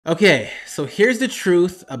Okay, so here's the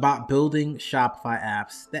truth about building Shopify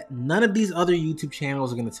apps that none of these other YouTube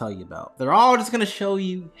channels are going to tell you about. They're all just going to show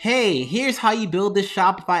you, hey, here's how you build this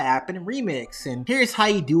Shopify app in Remix, and here's how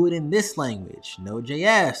you do it in this language,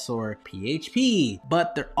 Node.js or PHP.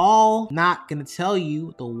 But they're all not going to tell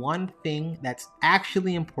you the one thing that's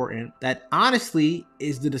actually important, that honestly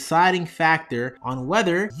is the deciding factor on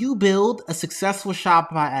whether you build a successful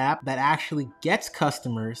Shopify app that actually gets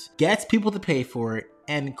customers, gets people to pay for it,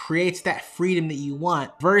 and creates that freedom that you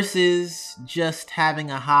want versus just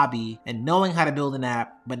having a hobby and knowing how to build an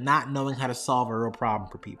app but not knowing how to solve a real problem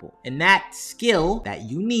for people. And that skill that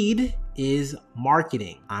you need is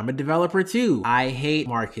marketing. I'm a developer too. I hate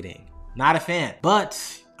marketing. Not a fan.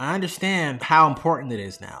 But I understand how important it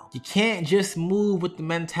is now. You can't just move with the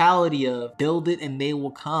mentality of build it and they will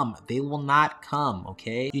come. They will not come,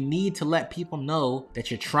 okay? You need to let people know that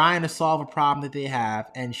you're trying to solve a problem that they have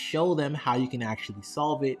and show them how you can actually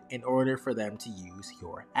solve it in order for them to use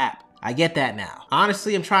your app. I get that now.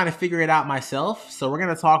 Honestly, I'm trying to figure it out myself. So we're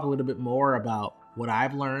gonna talk a little bit more about what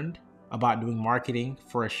I've learned about doing marketing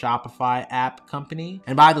for a Shopify app company.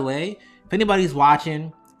 And by the way, if anybody's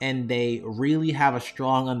watching and they really have a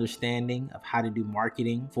strong understanding of how to do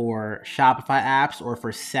marketing for Shopify apps or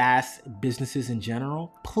for SaaS businesses in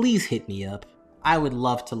general, please hit me up. I would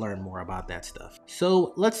love to learn more about that stuff.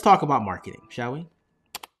 So let's talk about marketing, shall we?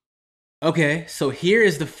 Okay, so here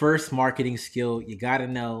is the first marketing skill you gotta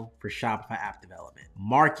know for Shopify app development: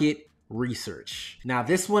 market research. Now,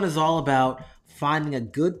 this one is all about finding a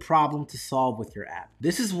good problem to solve with your app.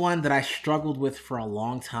 This is one that I struggled with for a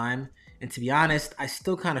long time. And to be honest, I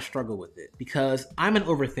still kind of struggle with it because I'm an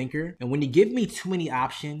overthinker. And when you give me too many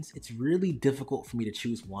options, it's really difficult for me to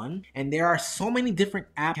choose one. And there are so many different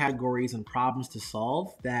app categories and problems to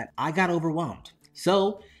solve that I got overwhelmed.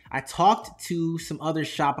 So I talked to some other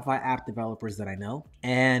Shopify app developers that I know,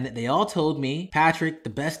 and they all told me, Patrick, the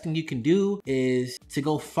best thing you can do is to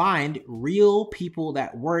go find real people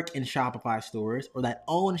that work in Shopify stores or that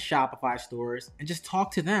own Shopify stores and just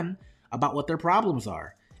talk to them about what their problems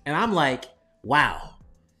are. And I'm like, wow,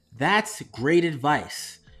 that's great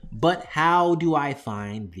advice. But how do I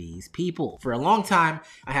find these people? For a long time,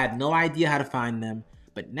 I had no idea how to find them.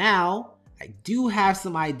 But now I do have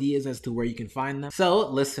some ideas as to where you can find them. So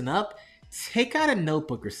listen up, take out a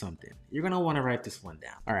notebook or something. You're gonna wanna write this one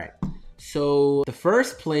down. All right, so the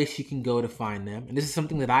first place you can go to find them, and this is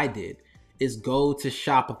something that I did, is go to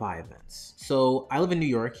Shopify events. So I live in New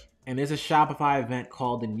York, and there's a Shopify event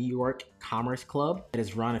called the New York Commerce Club that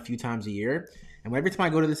is run a few times a year. And every time I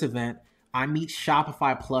go to this event, I meet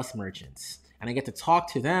Shopify Plus merchants. And I get to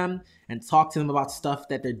talk to them and talk to them about stuff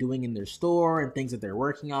that they're doing in their store and things that they're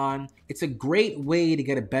working on. It's a great way to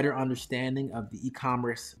get a better understanding of the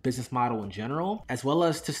e-commerce business model in general, as well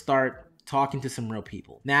as to start talking to some real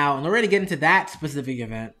people. Now, in order to get into that specific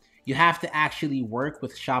event, you have to actually work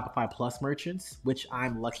with Shopify Plus merchants, which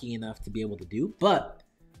I'm lucky enough to be able to do. But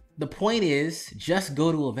the point is, just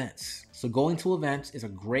go to events. So going to events is a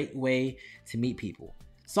great way to meet people.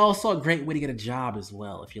 It's also a great way to get a job as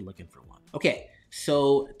well if you're looking for one. Okay,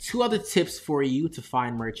 so 2 other tips for you to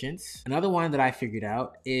find merchants. Another one that I figured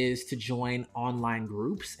out is to join online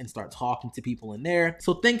groups and start talking to people in there.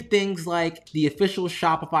 So think things like the official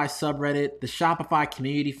Shopify subreddit, the Shopify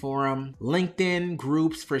community forum, LinkedIn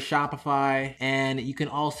groups for Shopify, and you can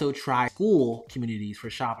also try school communities for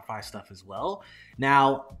Shopify stuff as well.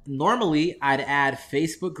 Now, normally I'd add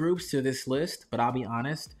Facebook groups to this list, but I'll be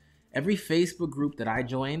honest, every Facebook group that I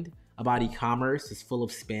joined about e-commerce is full of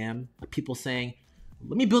spam. People saying,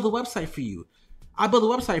 let me build a website for you. I'll build a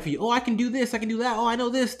website for you. Oh, I can do this, I can do that. Oh, I know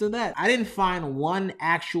this, do that. I didn't find one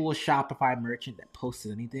actual Shopify merchant that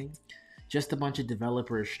posted anything. Just a bunch of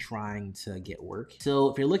developers trying to get work. So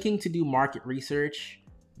if you're looking to do market research,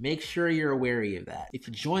 make sure you're wary of that. If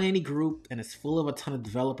you join any group and it's full of a ton of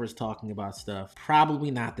developers talking about stuff, probably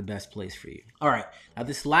not the best place for you. All right, now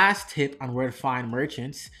this last tip on where to find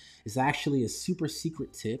merchants is actually a super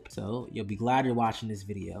secret tip, so you'll be glad you're watching this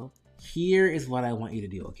video. Here is what I want you to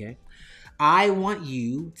do, okay? I want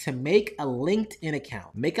you to make a LinkedIn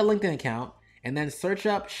account. Make a LinkedIn account and then search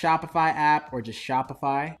up Shopify app or just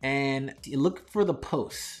Shopify and look for the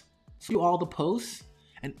posts. So all the posts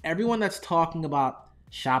and everyone that's talking about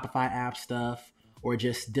Shopify app stuff or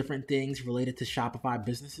just different things related to Shopify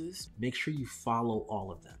businesses, make sure you follow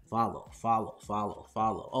all of them. Follow.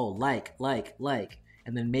 Oh, like.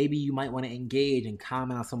 And then maybe you might want to engage and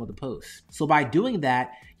comment on some of the posts. So by doing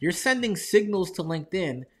that, you're sending signals to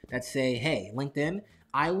LinkedIn that say, hey, LinkedIn,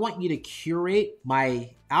 I want you to curate my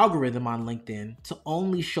algorithm on LinkedIn to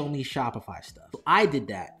only show me Shopify stuff. So I did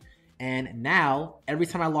that. And now every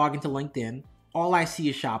time I log into LinkedIn, all I see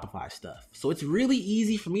is Shopify stuff. So it's really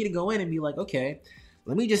easy for me to go in and be like, okay,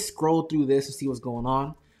 let me just scroll through this and see what's going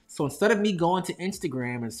on. So instead of me going to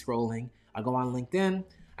Instagram and scrolling, I go on LinkedIn.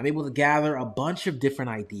 I'm able to gather a bunch of different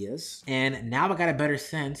ideas. And now I got a better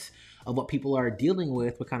sense of what people are dealing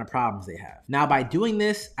with, what kind of problems they have. Now, by doing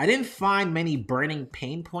this, I didn't find many burning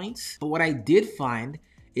pain points, but what I did find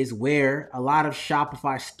is where a lot of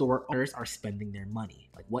Shopify store owners are spending their money.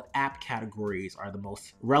 Like what app categories are the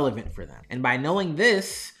most relevant for them. And by knowing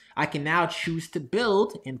this, I can now choose to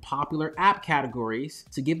build in popular app categories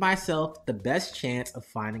to give myself the best chance of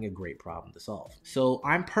finding a great problem to solve. So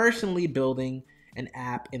I'm personally building an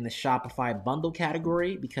app in the Shopify bundle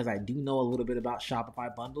category because I do know a little bit about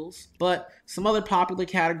Shopify bundles. But some other popular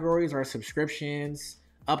categories are subscriptions,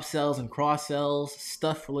 upsells and cross-sells,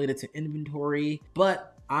 stuff related to inventory.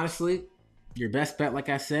 But honestly, your best bet, like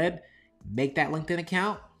I said, make that LinkedIn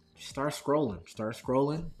account. Start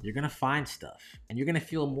scrolling. You're gonna find stuff and you're gonna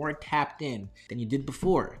feel more tapped in than you did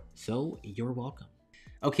before. So you're welcome.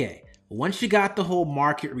 Okay, once you got the whole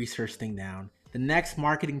market research thing down, the next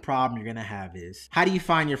marketing problem you're gonna have is, how do you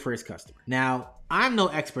find your first customer? Now, I'm no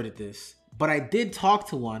expert at this, but I did talk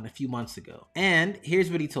to one a few months ago, and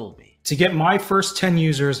here's what he told me. To get my first 10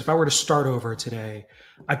 users, if I were to start over today,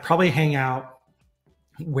 I'd probably hang out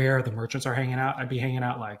where the merchants are hanging out. I'd be hanging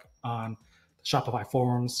out like on Shopify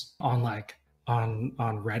forums, on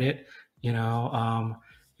Reddit.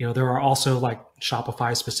 There are also like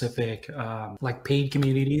Shopify specific like paid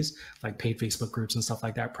communities, like paid Facebook groups and stuff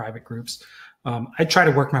like that, private groups. I try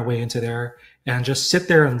to work my way into there and just sit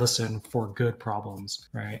there and listen for good problems,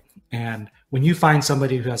 right? And when you find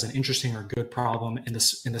somebody who has an interesting or good problem in the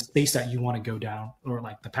space that you want to go down, or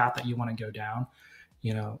like the path that you want to go down,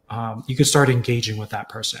 you could start engaging with that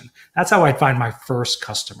person. That's how I'd find my first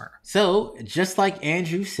customer. So just like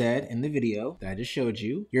Andrew said in the video that I just showed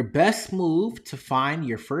you, your best move to find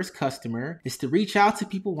your first customer is to reach out to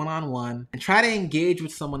people one-on-one and try to engage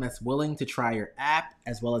with someone that's willing to try your app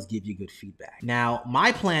as well as give you good feedback. Now,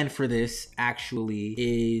 my plan for this actually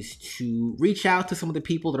is to reach out to some of the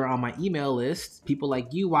people that are on my email list, people like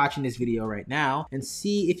you watching this video right now, and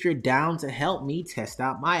see if you're down to help me test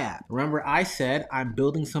out my app. Remember, I said I'm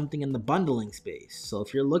building something in the bundling space. So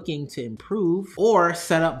if you're looking to improve or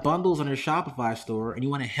set up bundles on your Shopify store and you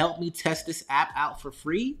want to help me test this app out for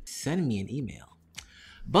free, send me an email.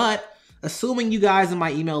 But assuming you guys in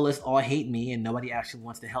my email list all hate me and nobody actually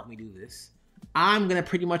wants to help me do this, I'm going to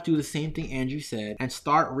pretty much do the same thing Andrew said and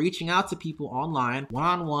start reaching out to people online,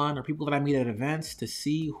 one-on-one, or people that I meet at events to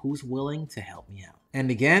see who's willing to help me out. And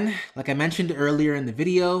again, like I mentioned earlier in the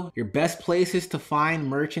video, your best places to find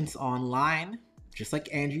merchants online, just like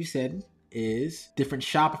Andrew said, is different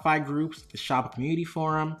Shopify groups, the Shop Community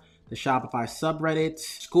Forum, the Shopify subreddit,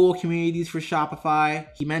 school communities for Shopify.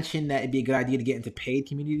 He mentioned that it'd be a good idea to get into paid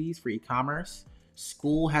communities for e-commerce.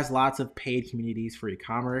 School has lots of paid communities for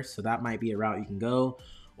e-commerce, so that might be a route you can go.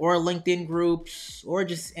 Or LinkedIn groups, or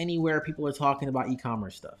just anywhere people are talking about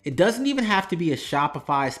e-commerce stuff. It doesn't even have to be a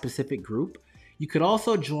Shopify specific group. You could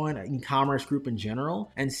also join an e-commerce group in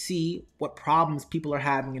general and see what problems people are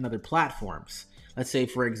having in other platforms. Let's say,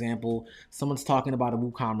 for example, someone's talking about a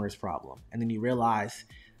WooCommerce problem, and then you realize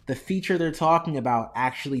the feature they're talking about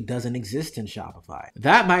actually doesn't exist in Shopify.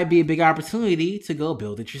 That might be a big opportunity to go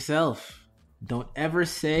build it yourself. Don't ever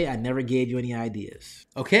say I never gave you any ideas.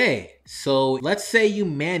 Okay, so let's say you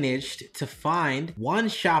managed to find one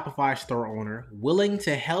Shopify store owner willing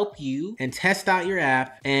to help you and test out your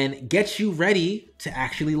app and get you ready to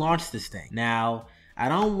actually launch this thing. Now, I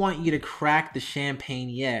don't want you to crack the champagne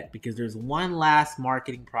yet because there's one last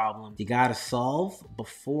marketing problem you gotta solve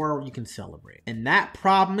before you can celebrate. And that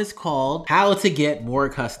problem is called how to get more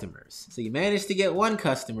customers. So you managed to get one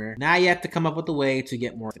customer, now you have to come up with a way to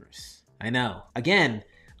get more customers. I know. Again,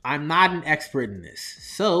 I'm not an expert in this,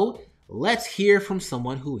 so let's hear from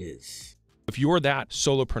someone who is. If you're that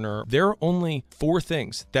solopreneur, there are only 4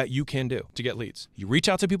 things that you can do to get leads. You reach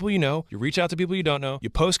out to people you know, you reach out to people you don't know,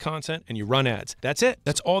 you post content, and you run ads. That's it.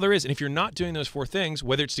 That's all there is. And if you're not doing those 4 things,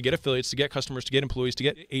 whether it's to get affiliates, to get customers, to get employees, to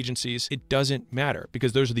get agencies, it doesn't matter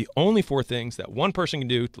because those are the only 4 things that one person can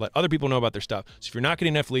do to let other people know about their stuff. So if you're not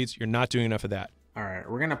getting enough leads, you're not doing enough of that. All right,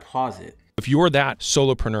 we're gonna pause it. If you're that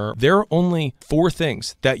solopreneur, there are only 4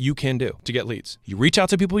 things that you can do to get leads. You reach out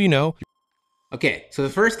to people you know. Okay, so the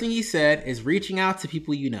first thing he said is reaching out to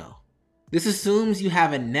people you know. This assumes you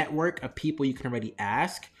have a network of people you can already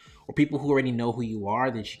ask or people who already know who you are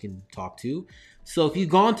that you can talk to. So if you've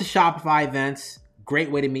gone to Shopify events, great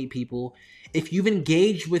way to meet people. If you've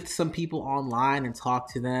engaged with some people online and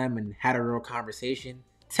talked to them and had a real conversation,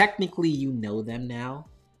 technically you know them now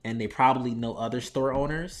and they probably know other store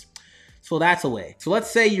owners. So that's a way. So let's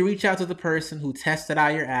say you reach out to the person who tested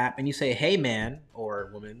out your app and you say, hey man,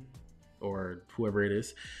 or woman, or whoever it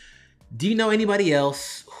is, do you know anybody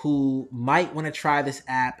else who might want to try this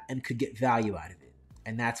app and could get value out of it?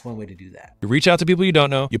 And that's one way to do that. You reach out to people you don't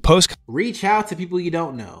know. You post. Reach out to people you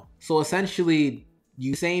don't know. So essentially,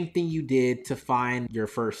 you same thing you did to find your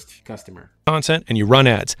first customer. Content and you run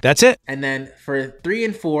ads. That's it. And then for 3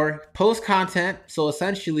 and 4, post content. So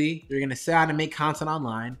essentially, you're going to sit down and make content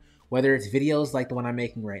online, whether it's videos like the one I'm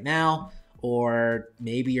making right now, or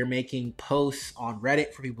maybe you're making posts on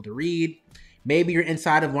Reddit for people to read. Maybe you're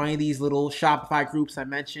inside of one of these little Shopify groups I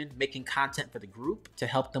mentioned, making content for the group to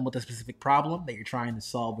help them with a specific problem that you're trying to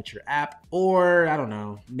solve with your app. Or, I don't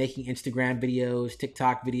know, making Instagram videos,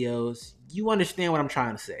 TikTok videos. You understand what I'm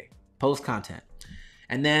trying to say. Post content.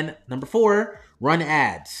 And then number 4, run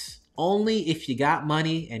ads. Only if you got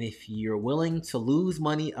money and if you're willing to lose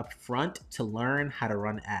money up front to learn how to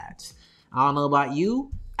run ads. I don't know about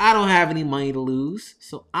you. I don't have any money to lose,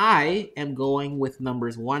 so I am going with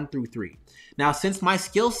numbers 1 through 3. Now, since my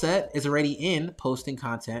skill set is already in posting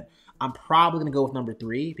content, I'm probably going to go with number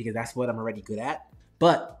 3 because that's what I'm already good at.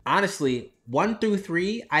 But honestly, 1 through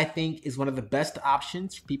 3, I think is one of the best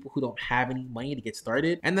options for people who don't have any money to get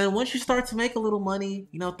started. And then once you start to make a little money,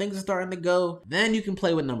 you know, things are starting to go, then you can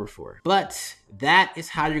play with number 4. But that is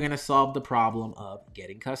how you're going to solve the problem of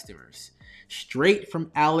getting customers. Straight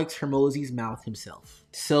from Alex Hormozi's mouth himself.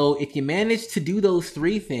 So if you manage to do those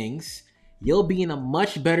 3 things, you'll be in a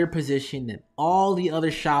much better position than all the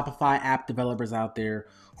other Shopify app developers out there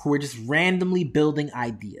who are just randomly building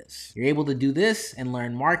ideas. You're able to do this and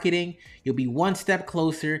learn marketing. You'll be one step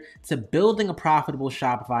closer to building a profitable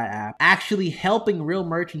Shopify app, actually helping real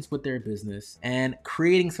merchants with their business and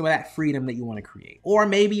creating some of that freedom that you want to create. Or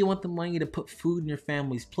maybe you want the money to put food in your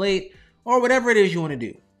family's plate or whatever it is you want to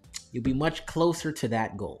do. You'll be much closer to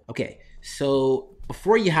that goal. Okay, so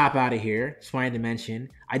before you hop out of here, just wanted to mention,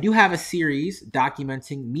 I do have a series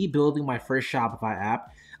documenting me building my first Shopify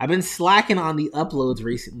app. I've been slacking on the uploads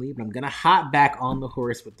recently, but I'm going to hop back on the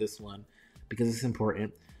horse with this one because it's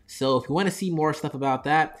important. So if you want to see more stuff about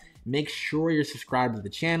that, make sure you're subscribed to the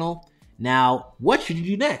channel. Now, what should you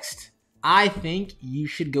do next? I think you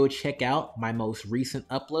should go check out my most recent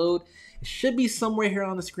upload. It should be somewhere here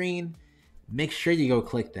on the screen. Make sure you go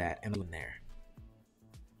click that and go in there.